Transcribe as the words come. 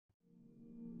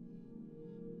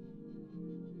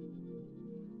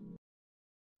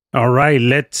All right,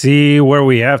 let's see where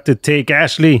we have to take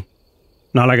Ashley.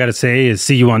 And all I gotta say is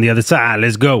see you on the other side.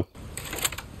 Let's go.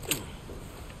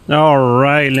 All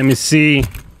right, let me see.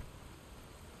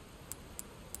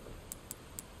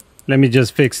 Let me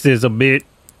just fix this a bit.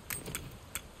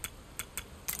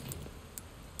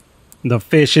 The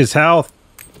fish's health.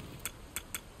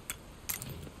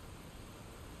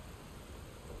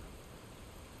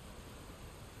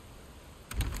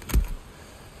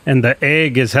 And the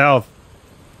egg is health.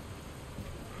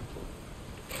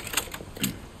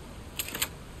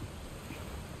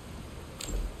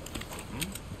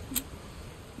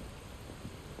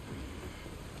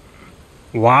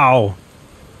 Wow.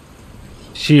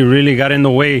 She really got in the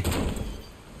way.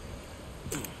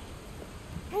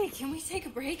 Hey, can we take a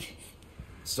break?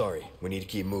 Sorry, we need to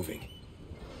keep moving.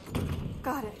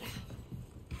 Got it.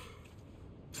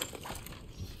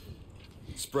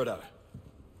 Spread out.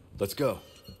 Let's go.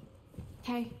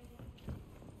 Okay.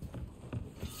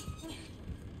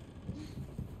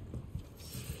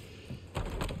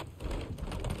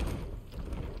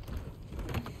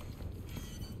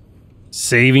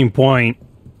 Saving point.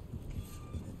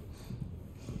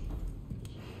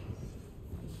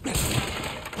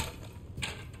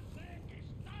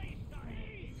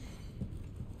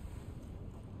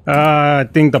 I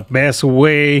think the best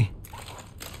way.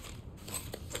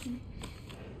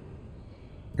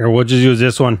 Here, we'll just use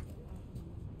this one.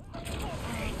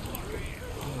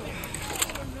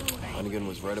 Hunnigan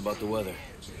was right about the weather.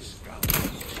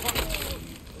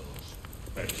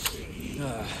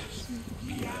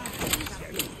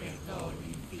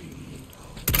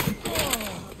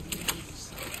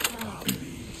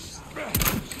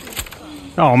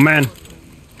 Oh man,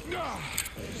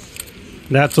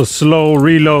 that's a slow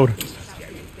reload.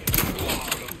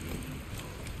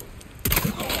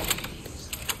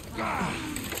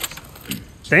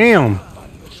 Damn.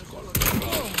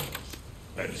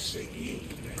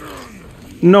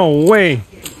 No way.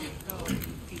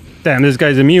 Damn, this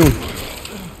guy's immune.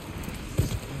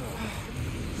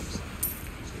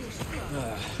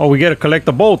 Oh, we gotta collect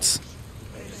the bolts.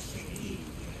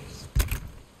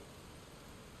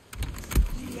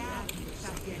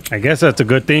 I guess that's a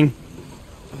good thing.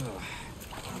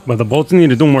 But the bolts need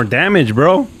to do more damage,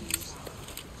 bro.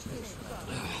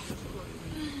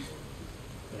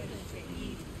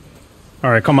 All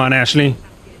right, come on, Ashley.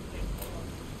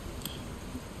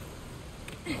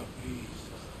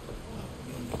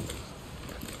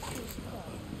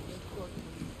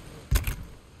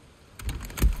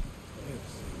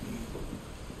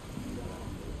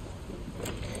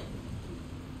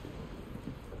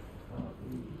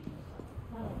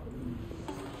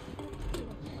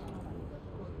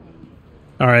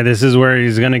 All right, this is where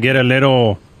he's gonna get a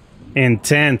little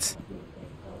intense.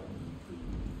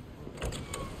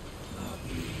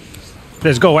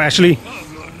 Let's go, Ashley.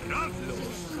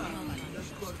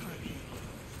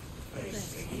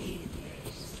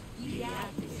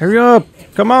 Hurry up.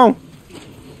 Come on.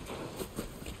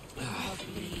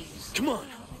 Come on.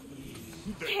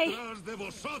 Hey! Leon,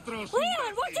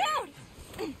 watch out!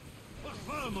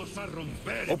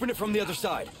 Open it from the other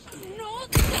side.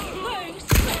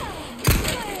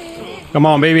 Come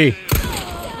on, baby. They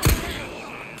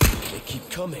keep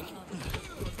coming.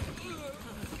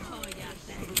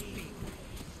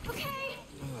 Okay.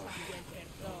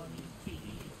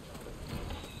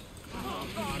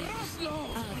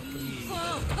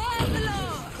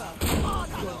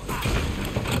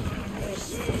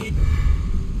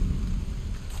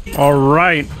 All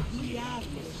right.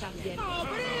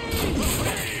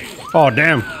 Oh,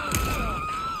 damn.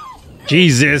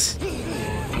 Jesus.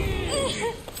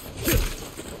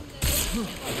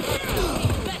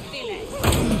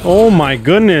 Oh my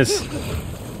goodness.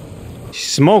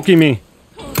 She's smoking me.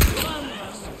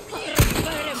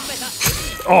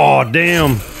 Oh,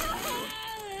 damn.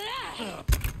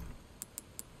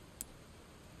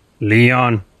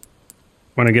 Leon.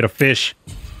 Wanna get a fish?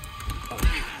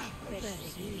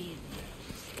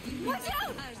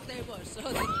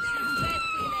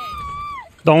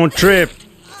 Don't trip.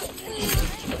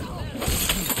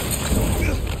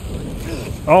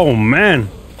 Oh, man.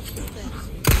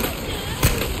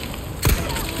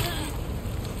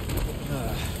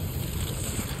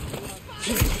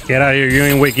 Get out of here. You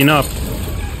ain't waking up. I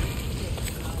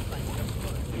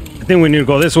think we need to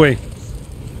go this way.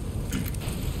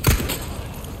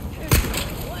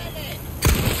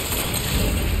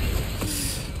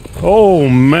 Oh,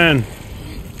 man.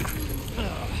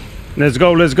 Let's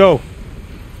go. Let's go.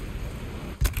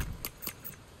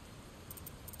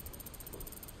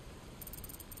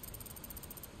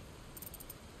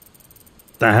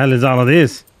 The hell is all of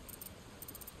this?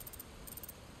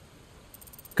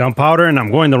 Gunpowder, and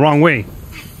I'm going the wrong way.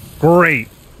 Great.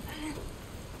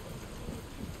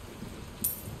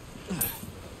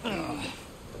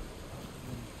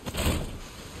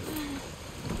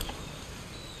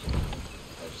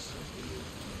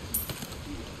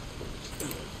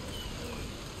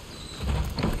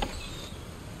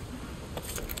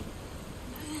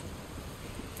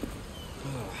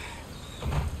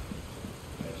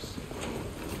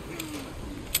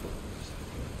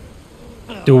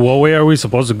 Dude, what way are we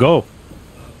supposed to go?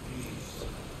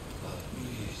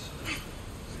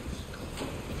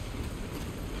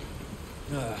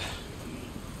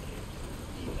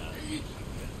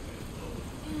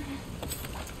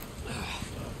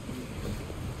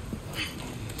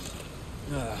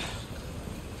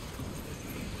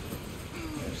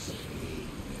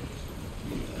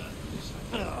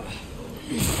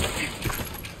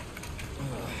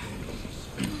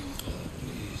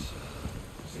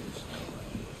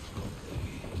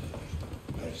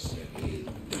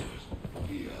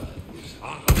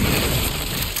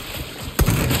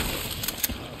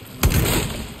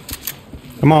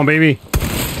 Come on, baby.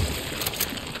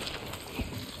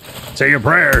 Say your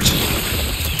prayers.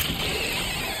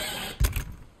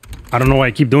 I don't know why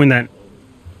I keep doing that.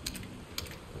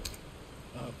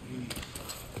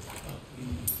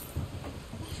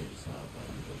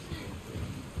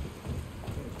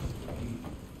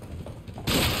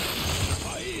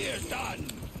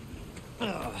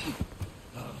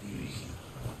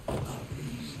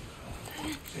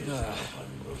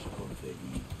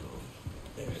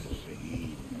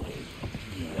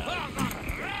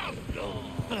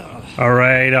 All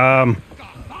right, I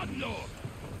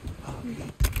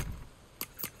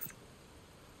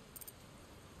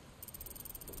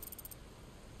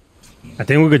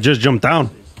think we could just jump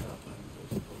down.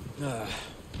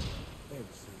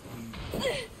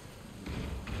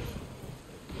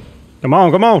 Come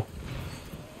on, come on.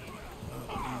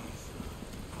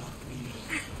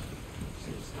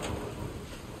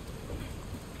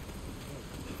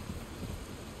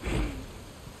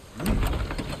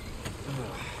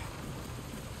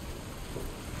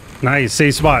 Nice,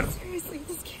 safe spot. Seriously,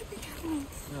 this can't be happening.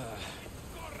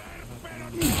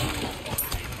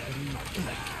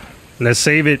 Let's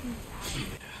save it.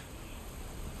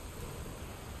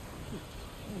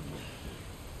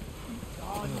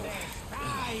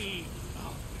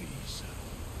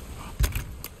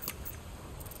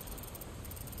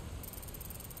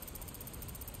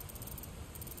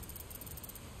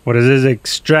 What is this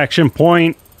extraction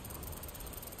point?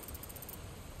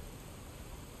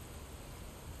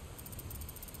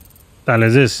 Tal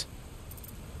is this?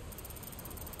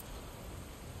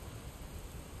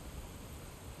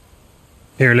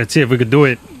 Here, let's see if we could do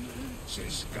it.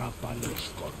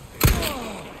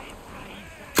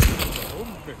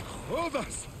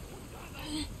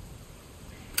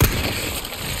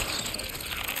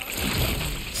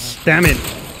 Damn it.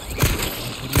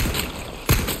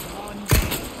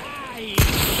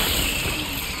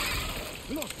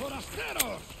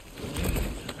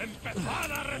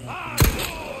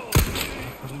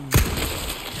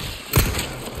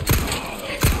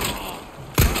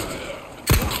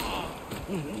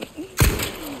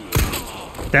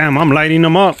 Damn, I'm lighting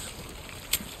them up.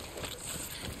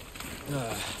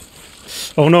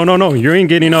 Oh, no, no, no. You ain't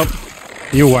getting up.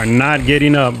 You are not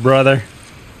getting up, brother.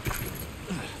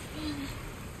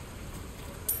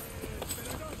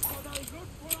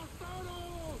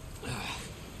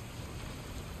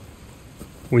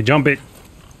 We jump it.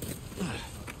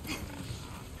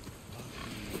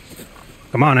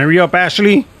 Come on, hurry up,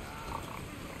 Ashley.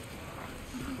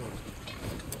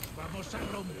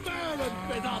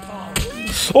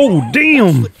 Oh,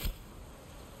 damn.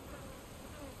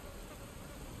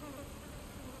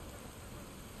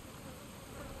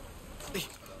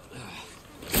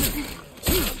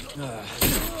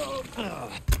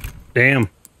 Damn.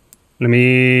 Let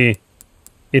me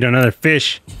eat another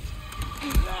fish.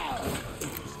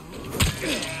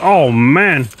 Oh,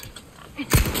 man.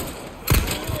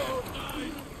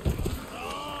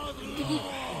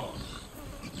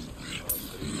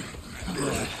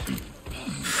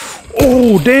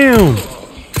 Oh, damn.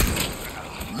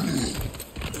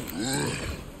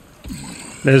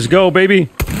 Let's go, baby.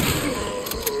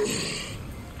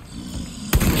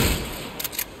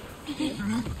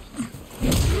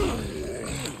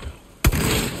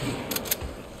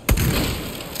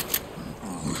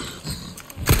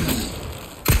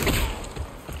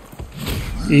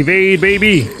 Evade,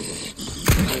 baby.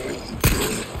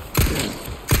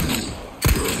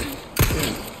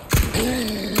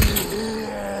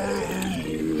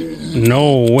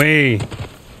 No way.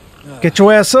 Get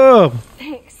your ass up.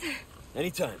 Thanks.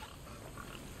 Anytime.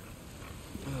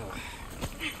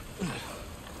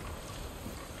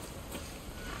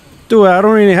 Dude, I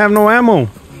don't even have no ammo.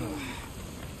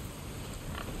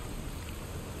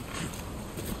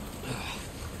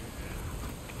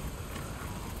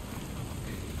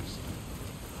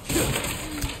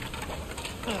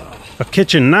 A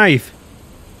kitchen knife.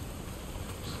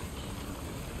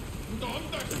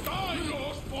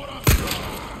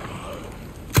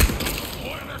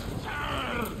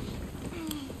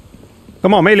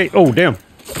 Come on, melee. Oh, damn.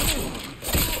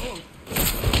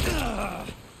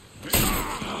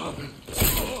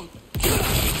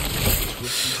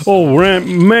 Oh,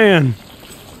 man.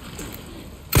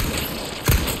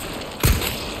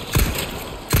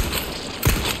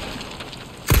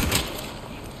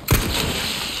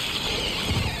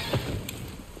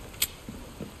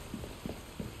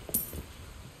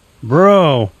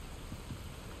 Bro,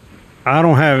 I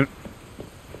don't have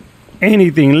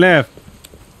anything left.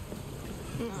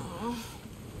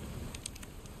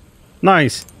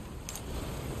 Nice.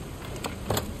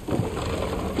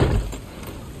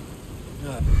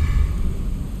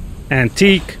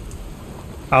 Antique.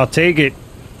 I'll take it.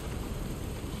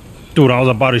 Dude, I was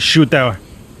about to shoot that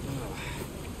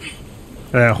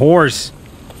horse.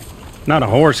 Not a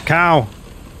horse, cow.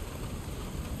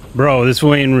 Bro, this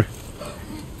way in...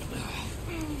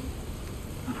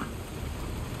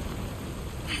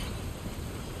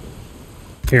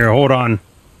 Here, hold on.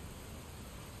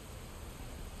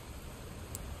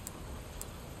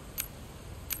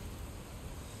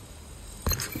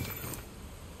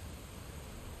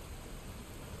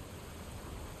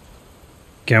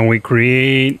 Can we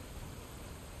create...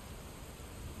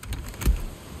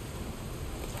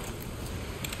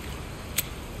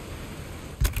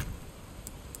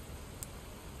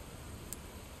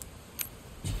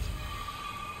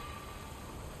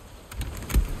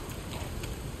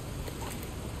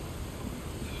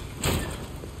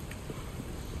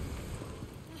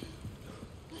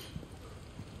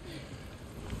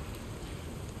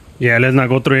 Yeah, let's not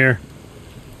go through here.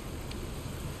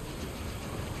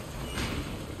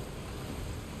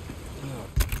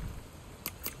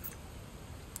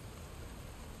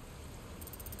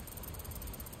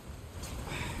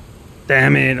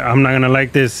 Damn it, I'm not gonna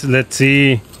like this. Let's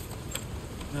see.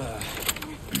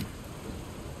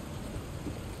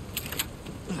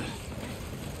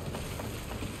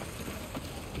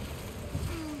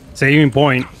 Saving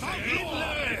point.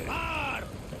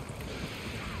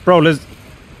 Bro, let's...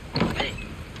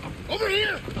 Over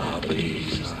here!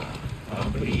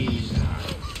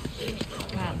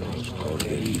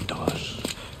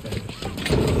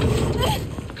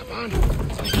 Come on.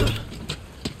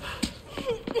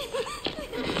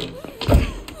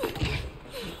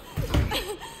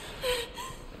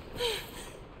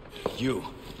 You.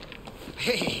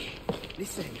 Hey,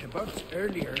 listen, about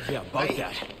earlier. Yeah, about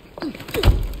that.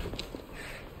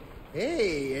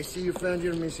 Hey, I see you found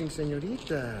your missing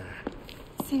señorita.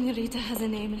 Senorita has a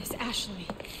name and it's Ashley.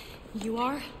 You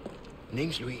are?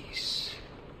 Name's Luis.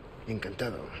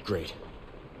 Encantado. Great.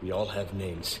 We all have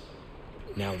names.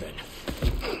 Now then.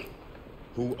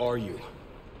 Who are you?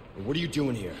 And what are you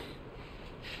doing here?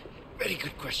 Very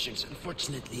good questions,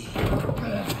 unfortunately.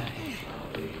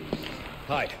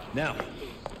 Hide, now.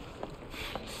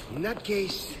 In that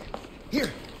case,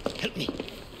 here, help me.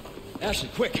 Ashley,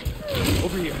 quick!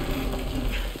 Over here.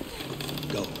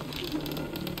 Go.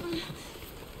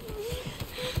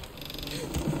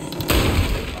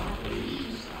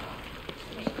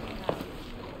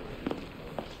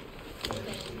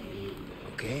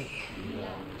 Okay,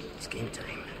 it's game time.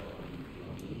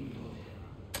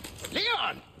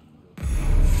 Leon!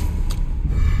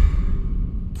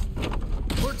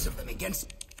 Hordes of them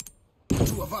against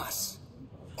two of us.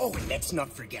 Oh, and let's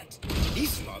not forget,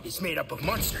 this mob is made up of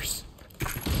monsters.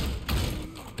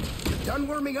 You done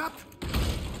warming up?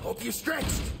 Hope you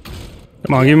stretched.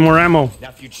 Come on, give me more ammo. Now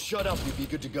if you'd shut up, we'd be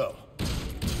good to go.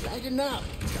 Lighten up,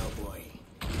 cowboy.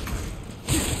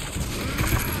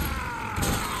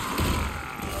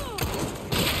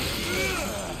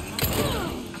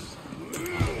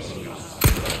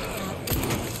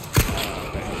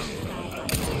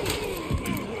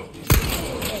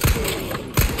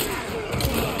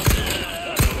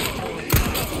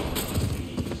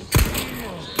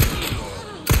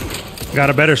 Got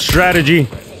a better strategy.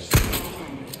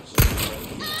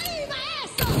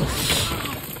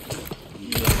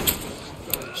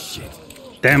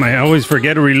 Damn, I always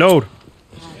forget to reload.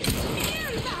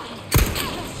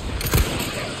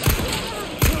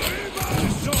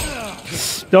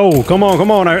 Oh, come on,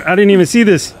 come on. I didn't even see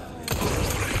this.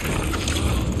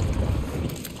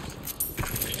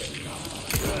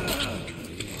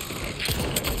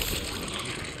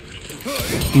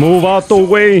 Move out the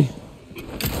way.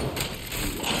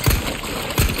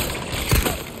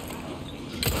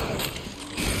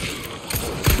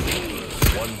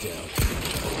 One down.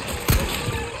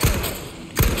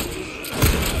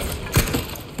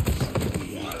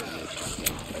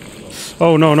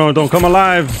 Oh, no, no, don't come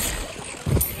alive.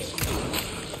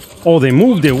 Oh, they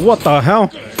moved it. What the hell?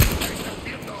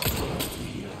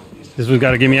 This one's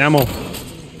got to give me ammo.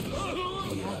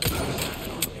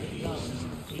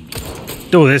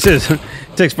 Dude, this is...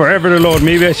 takes forever to load.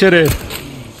 Maybe I should have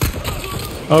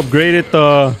upgraded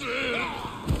the...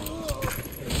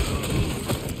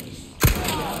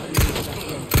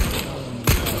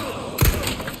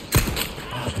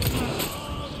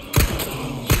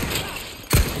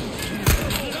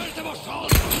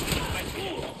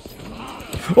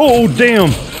 Oh,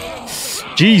 damn.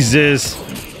 Jesus.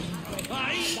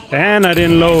 And I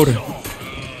didn't load.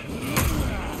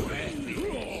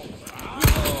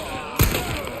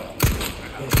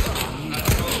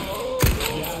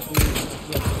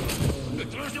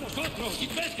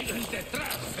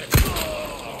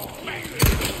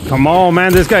 Come on,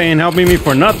 man. This guy ain't helping me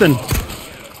for nothing.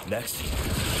 Next.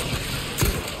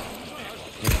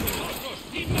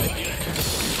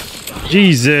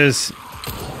 Jesus.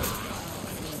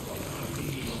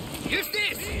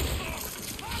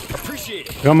 Appreciate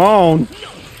it. Come on.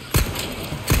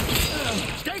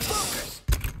 Stay focused.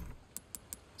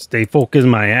 Stay focused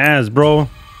my ass, bro.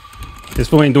 This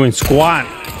fool ain't doing squat.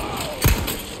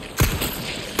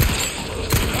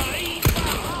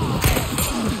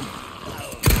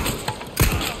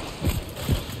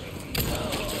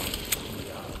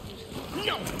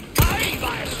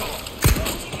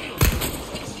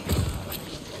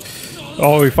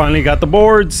 Oh, we finally got the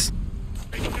boards.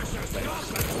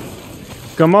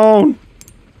 Come on.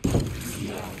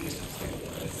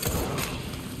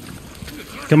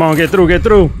 Come on, get through, get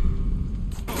through.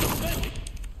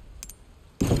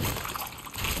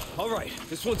 All right,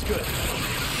 this one's good.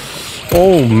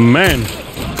 Oh, man.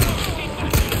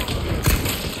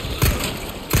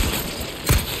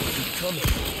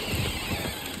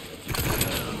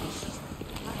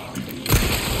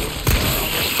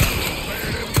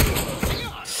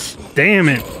 Damn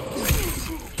it.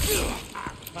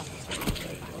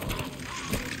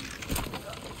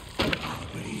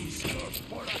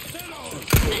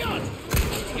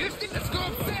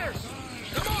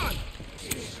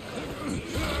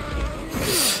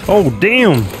 Oh,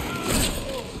 damn.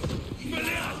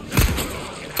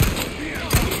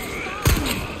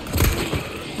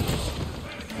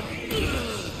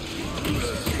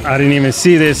 I didn't even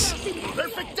see this.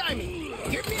 Perfect timing.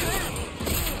 Give me a hand.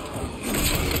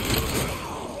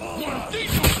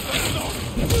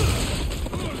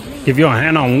 Give you a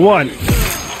hand on what?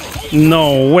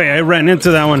 No way, I ran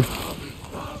into that one.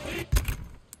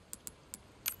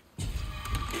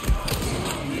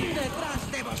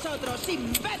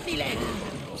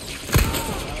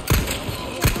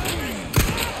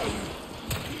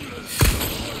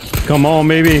 Come on,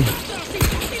 baby.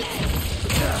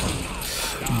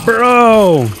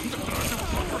 Bro.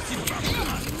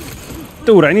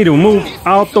 Dude, I need to move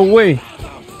out the way.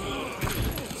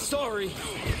 Sorry.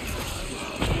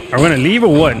 Are we gonna leave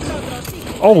or what?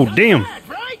 Oh, damn.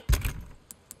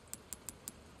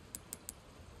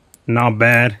 Not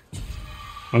bad.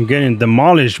 I'm getting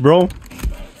demolished, bro.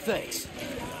 Thanks.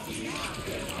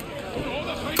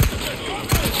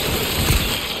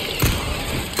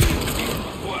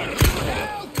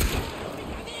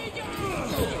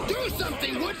 Do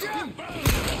something, would you?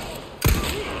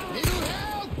 Little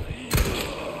help?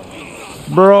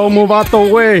 Bro, move out the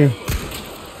way.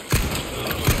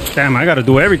 Damn, I gotta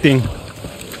do everything.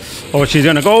 Oh, she's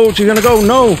gonna go. She's gonna go.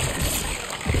 No.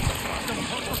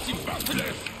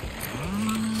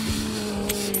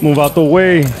 Move out the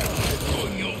way.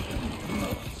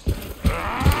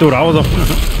 Dude, I was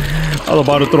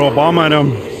about to throw a bomb at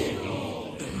him.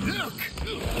 Look,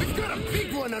 we've got a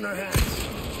big one on our hands.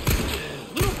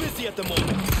 A little busy at the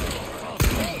moment.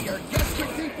 Hey, our guests would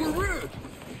think we're rude.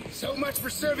 So much for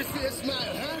service with a smile,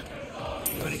 huh?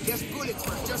 But I guess bullets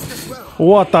work just as well.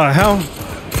 What the hell?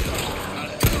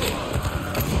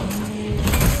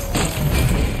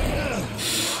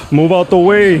 Move out the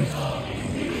way.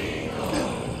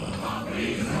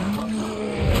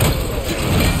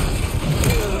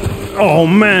 Oh,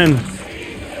 man.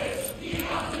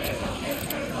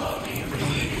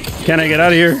 Can I get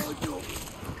out of here?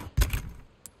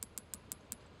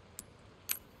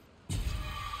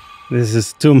 This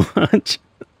is too much.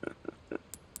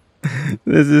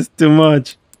 This is too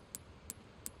much.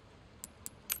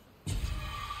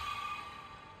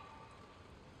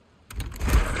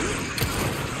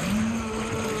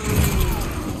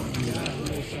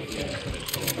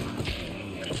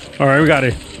 All right, we got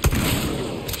it.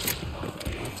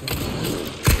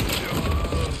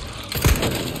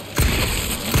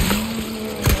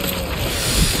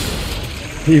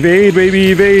 Evade,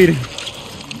 baby, evade.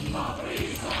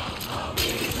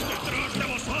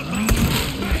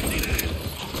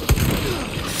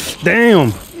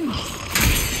 Damn.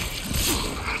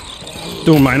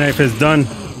 Dude, my knife is done.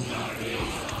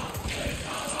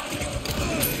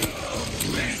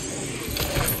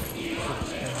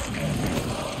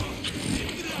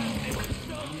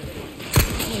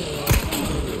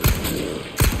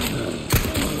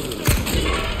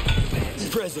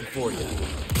 Present for you.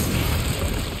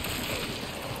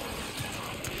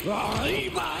 Leon!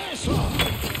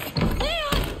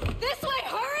 This way,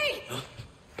 hurry!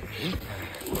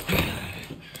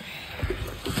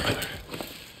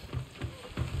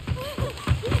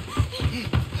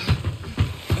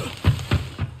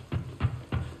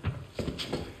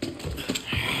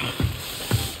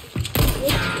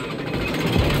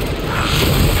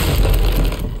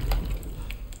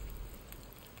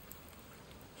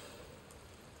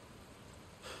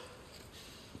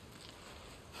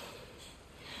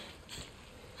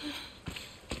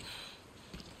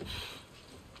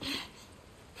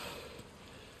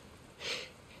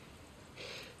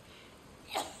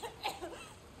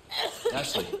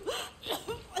 Ashley.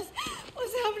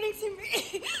 What's happening to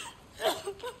me?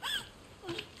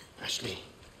 Ashley,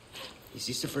 is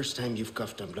this the first time you've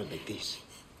coughed on blood like this?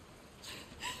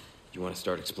 You want to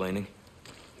start explaining?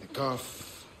 The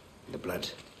cough, the blood,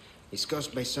 is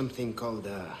caused by something called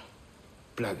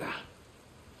plaga.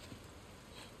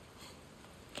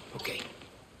 Okay.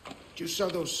 You saw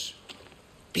those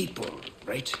people,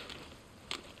 right?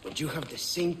 But you have the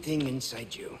same thing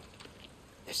inside you.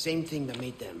 The same thing that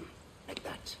made them like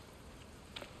that.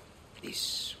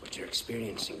 This, what you're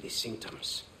experiencing, these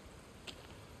symptoms,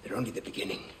 they're only the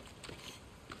beginning.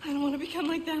 I don't want to become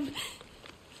like them.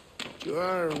 You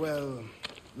are, well,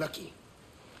 lucky.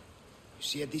 You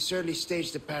see, at this early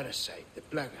stage, the parasite, the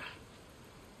plaga,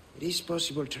 it is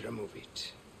possible to remove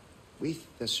it with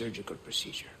a surgical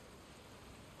procedure.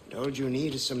 And all you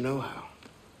need is some know-how.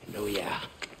 And oh yeah,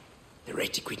 the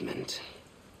right equipment.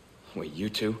 Wait, you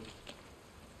two?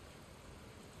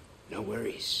 No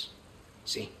worries.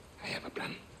 See, I have a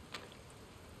plan.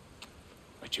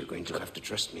 But you're going to have to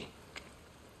trust me.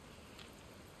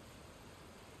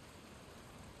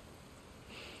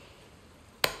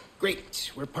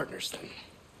 Great, we're partners then.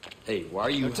 Hey, why are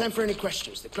you... No time for any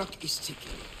questions. The clock is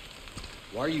ticking.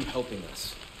 Why are you helping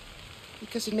us?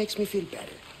 Because it makes me feel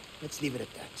better. Let's leave it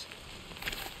at that.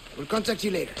 We'll contact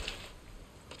you later.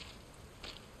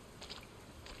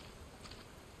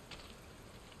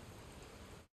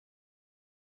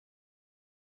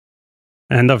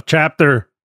 End of chapter.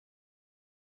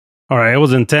 All right, it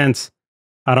was intense.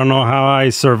 I don't know how I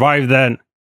survived that.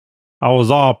 I was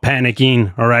all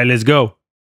panicking. All right, let's go.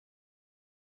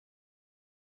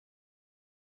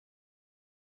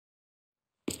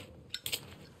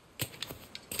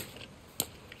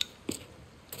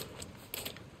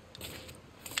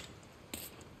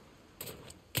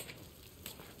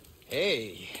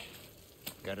 Hey,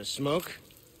 got a smoke?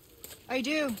 I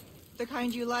do. The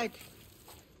kind you like.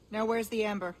 Now where's the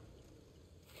amber?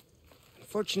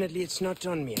 Unfortunately, it's not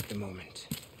on me at the moment.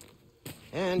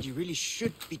 And you really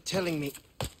should be telling me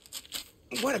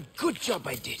what a good job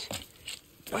I did.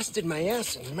 Busted my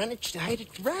ass and managed to hide it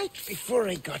right before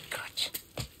I got caught.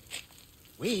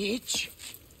 Which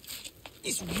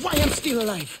is why I'm still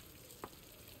alive.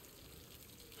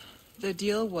 The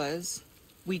deal was,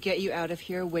 we get you out of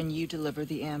here when you deliver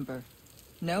the amber.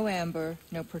 No amber,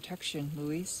 no protection,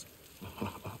 Luis.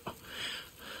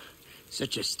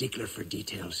 Such a stickler for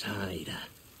details, huh, Ada?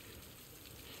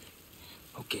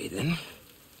 Okay, then.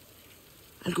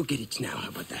 I'll go get it now. How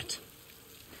about that?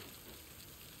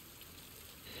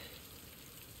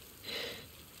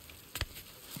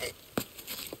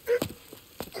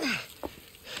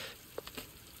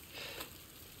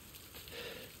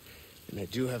 And I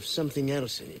do have something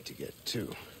else I need to get,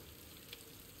 too.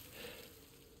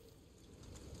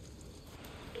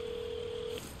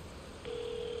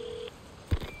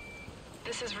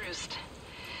 This is Roost.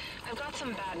 I've got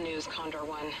some bad news, Condor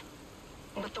One.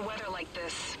 With the weather like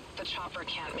this, the chopper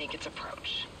can't make its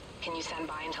approach. Can you stand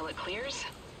by until it clears?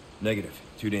 Negative.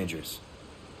 Too dangerous.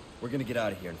 We're gonna get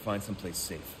out of here and find someplace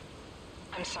safe.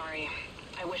 I'm sorry.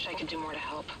 I wish I could do more to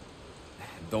help.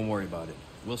 Don't worry about it.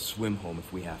 We'll swim home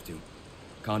if we have to.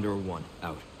 Condor 1,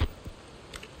 out.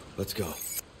 Let's go.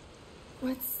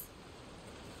 What's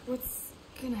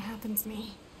gonna happen to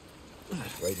me?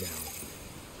 Right now.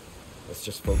 Let's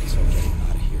just focus on getting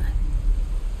out of here.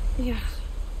 Yeah,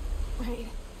 right.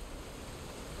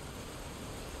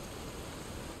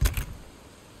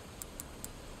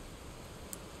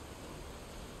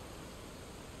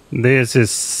 This is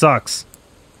sucks.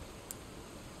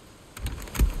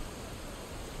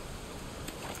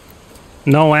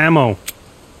 No ammo.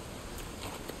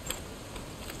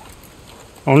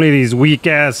 Only these weak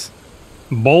ass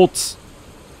bolts.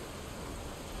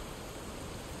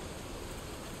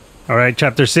 All right,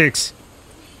 chapter 6.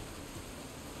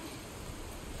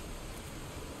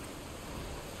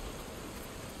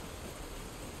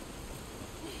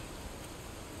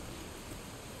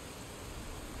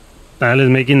 The hell is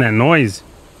making that noise?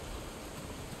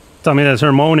 Tell me that's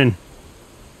her moaning.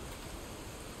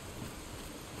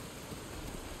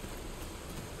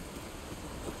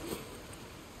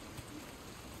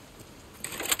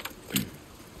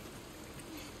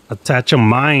 Attach a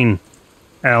mine.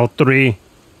 L3.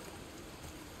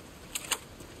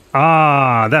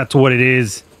 Ah, that's what it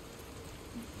is.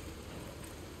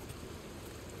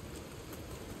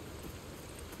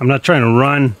 I'm not trying to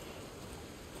run.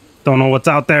 Don't know what's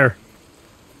out there.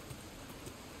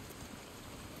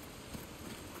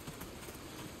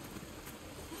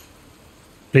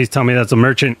 Please tell me that's a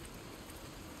merchant.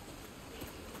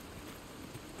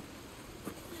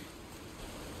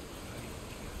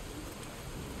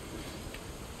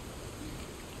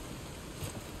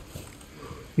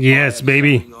 Yes,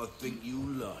 baby. I think you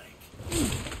like.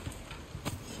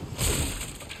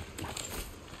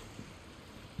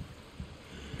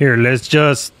 Here, let's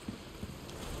just...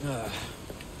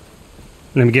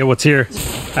 Let me get what's here.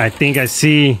 I think I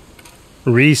see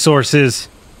resources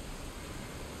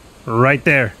right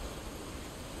there.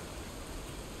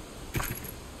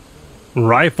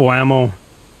 Rifle ammo.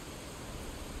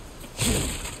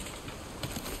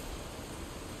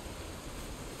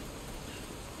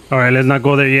 All right, let's not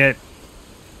go there yet.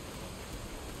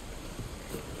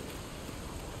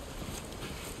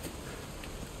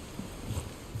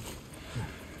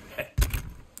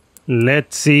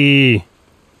 Let's see.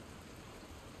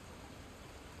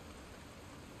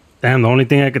 Damn, the only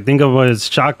thing I could think of was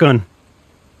shotgun.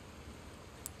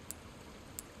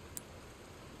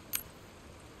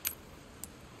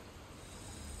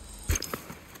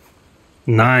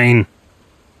 Nine.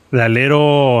 That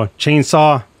little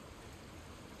chainsaw.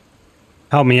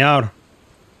 Help me out.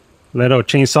 Little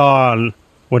chainsaw.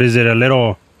 What is it? A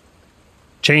little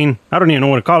chain. I don't even know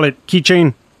what to call it.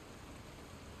 Keychain.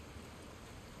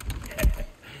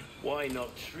 Why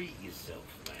not treat yourself,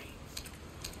 mate?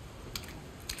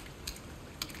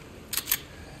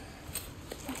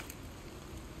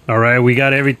 All right, we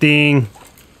got everything.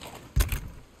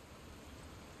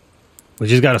 We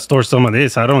just got to store some of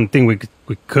this. I don't think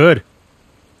we could.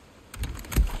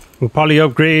 We'll probably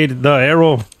upgrade the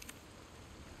arrow.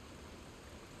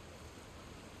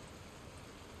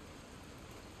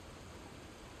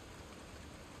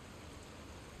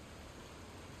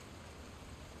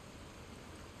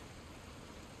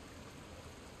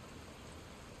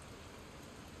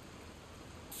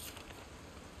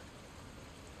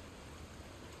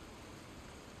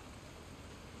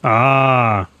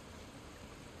 Ah.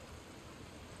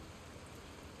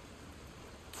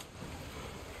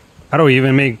 How do we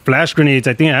even make flash grenades?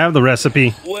 I think I have the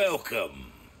recipe. Welcome.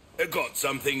 I got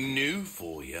something new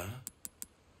for you.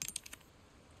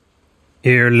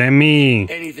 Here, let me...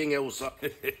 Anything else?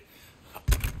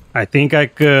 I think I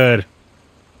could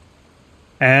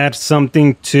add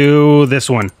something to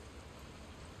this one.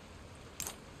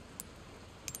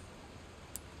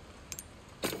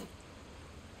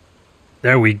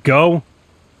 There we go.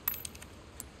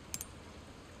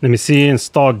 Let me see,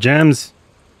 install gems.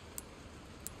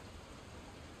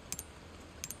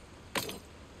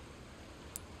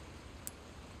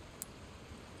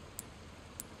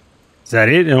 Is that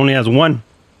it? It only has one.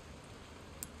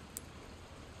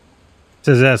 It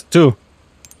says it has two.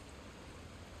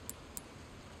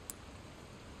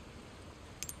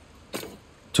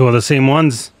 Two of the same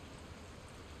ones.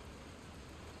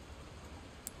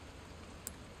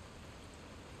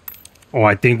 Oh,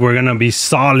 I think we're gonna be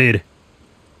solid.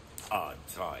 Hard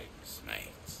times, mate.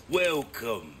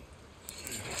 Welcome.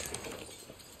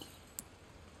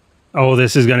 Oh,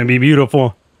 this is gonna be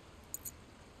beautiful.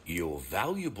 Your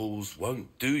valuables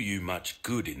won't do you much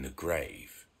good in the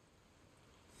grave.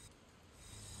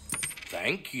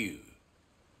 Thank you.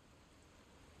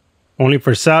 Only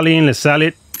for Sally, and let's sell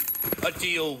it. A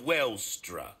deal well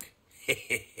struck.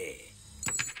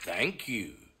 Thank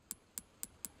you.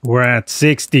 We're at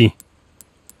 60.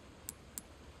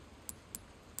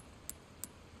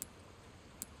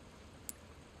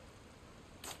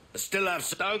 Still have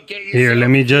some. Don't get yourself. Here, let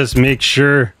me just make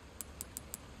sure.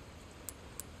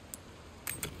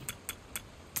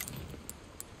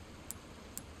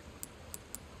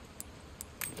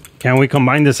 Can we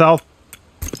combine this out?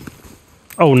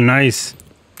 Oh, nice.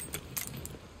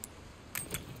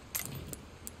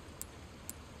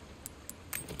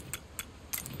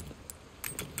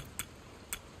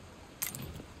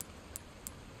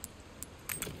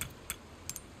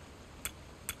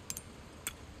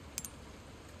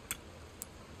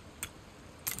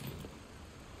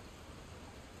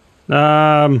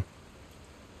 Build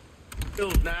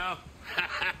now.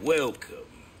 Welcome.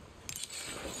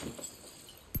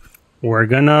 We're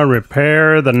gonna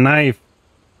repair the knife.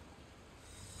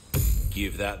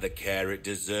 Give that the care it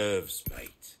deserves,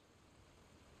 mate.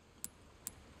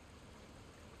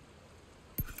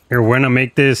 Here, we're gonna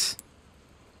make this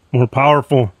more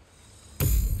powerful.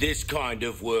 This kind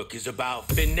of work is about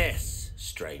finesse,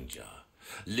 stranger.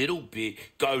 Little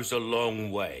bit goes a long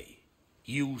way.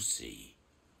 You'll see.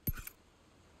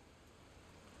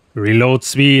 Reload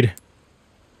speed.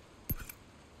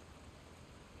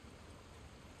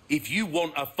 If you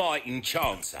want a fighting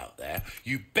chance out there,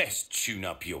 you best tune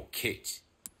up your kit.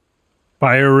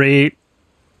 Fire rate.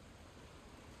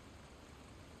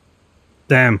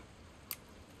 Damn.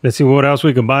 Let's see what else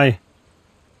we can buy.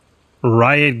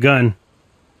 Riot gun.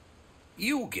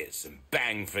 You'll get some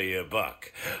bang for your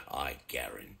buck. I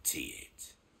guarantee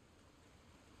it.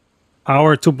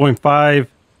 Power 2.5.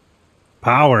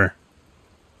 Power.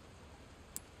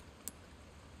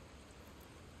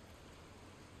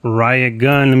 Riot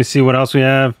gun. Let me see what else we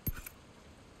have.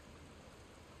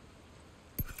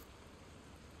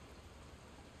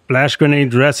 Flash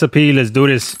grenade recipe. Let's do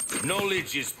this.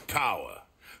 Knowledge is power.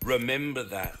 Remember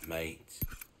that, mate.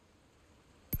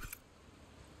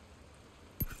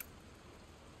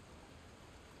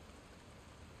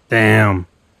 Damn.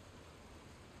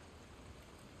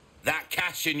 That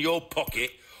cash in your pocket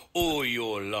or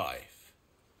your life.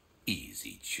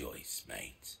 Easy choice,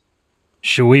 mate.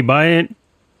 Should we buy it?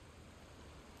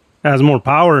 Has more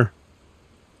power.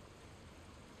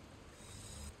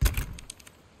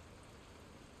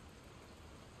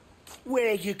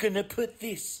 Where you gonna put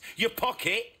this? Your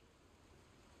pocket?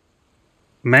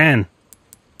 Man.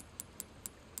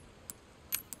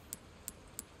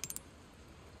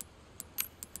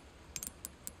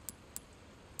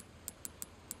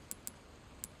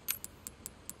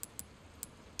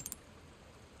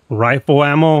 Rifle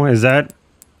ammo, is that?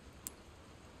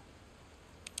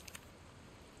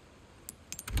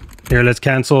 Here, let's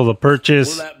cancel the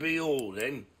purchase. Will that be all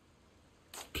then?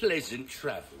 Pleasant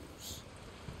travels.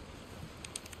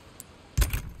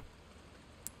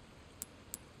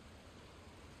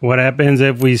 What happens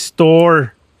if we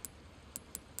store?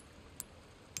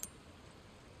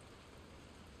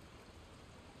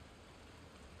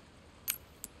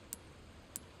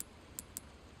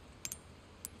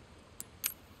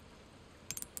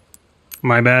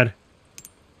 My bad.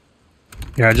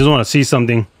 Yeah, I just want to see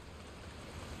something.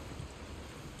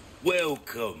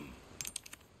 Welcome.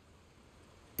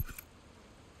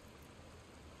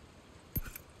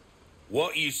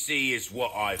 What you see is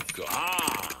what I've got.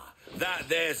 Ah, that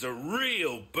there's a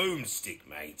real boomstick,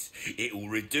 mate. It will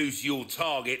reduce your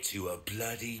target to a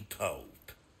bloody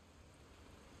pulp.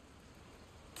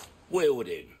 Well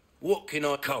then, what can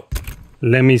I cop?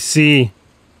 Let me see.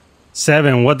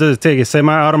 7. What does it take? A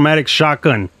semi-automatic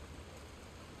shotgun.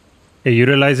 It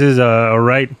utilizes a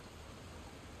right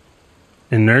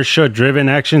inertia-driven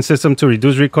action system to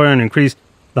reduce recoil and increase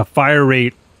the fire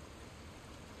rate.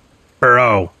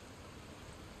 Bro.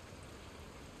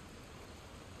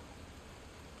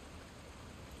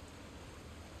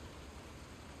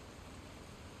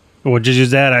 We'll just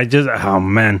use that. Oh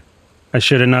man. I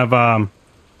shouldn't have,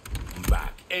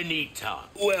 Back anytime.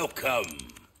 Welcome.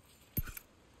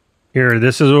 Here,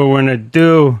 this is what we're gonna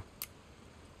do.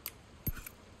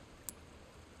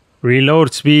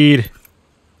 Reload speed.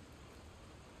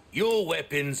 Your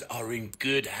weapons are in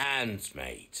good hands,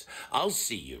 mate. I'll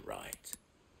see you right.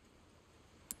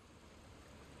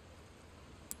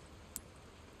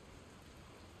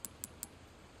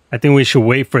 I think we should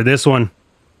wait for this one.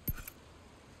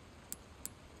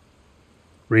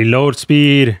 Reload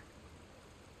speed.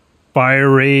 Fire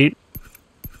rate.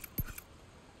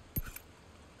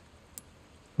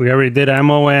 We already did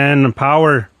ammo and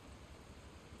power.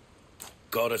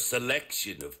 Got a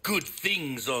selection of good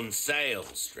things on sale,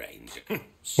 stranger.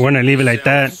 We're gonna leave it like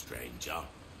that. Stranger.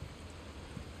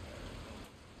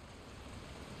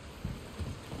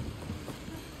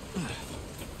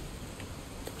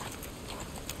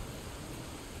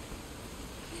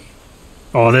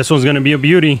 Oh, this one's gonna be a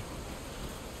beauty.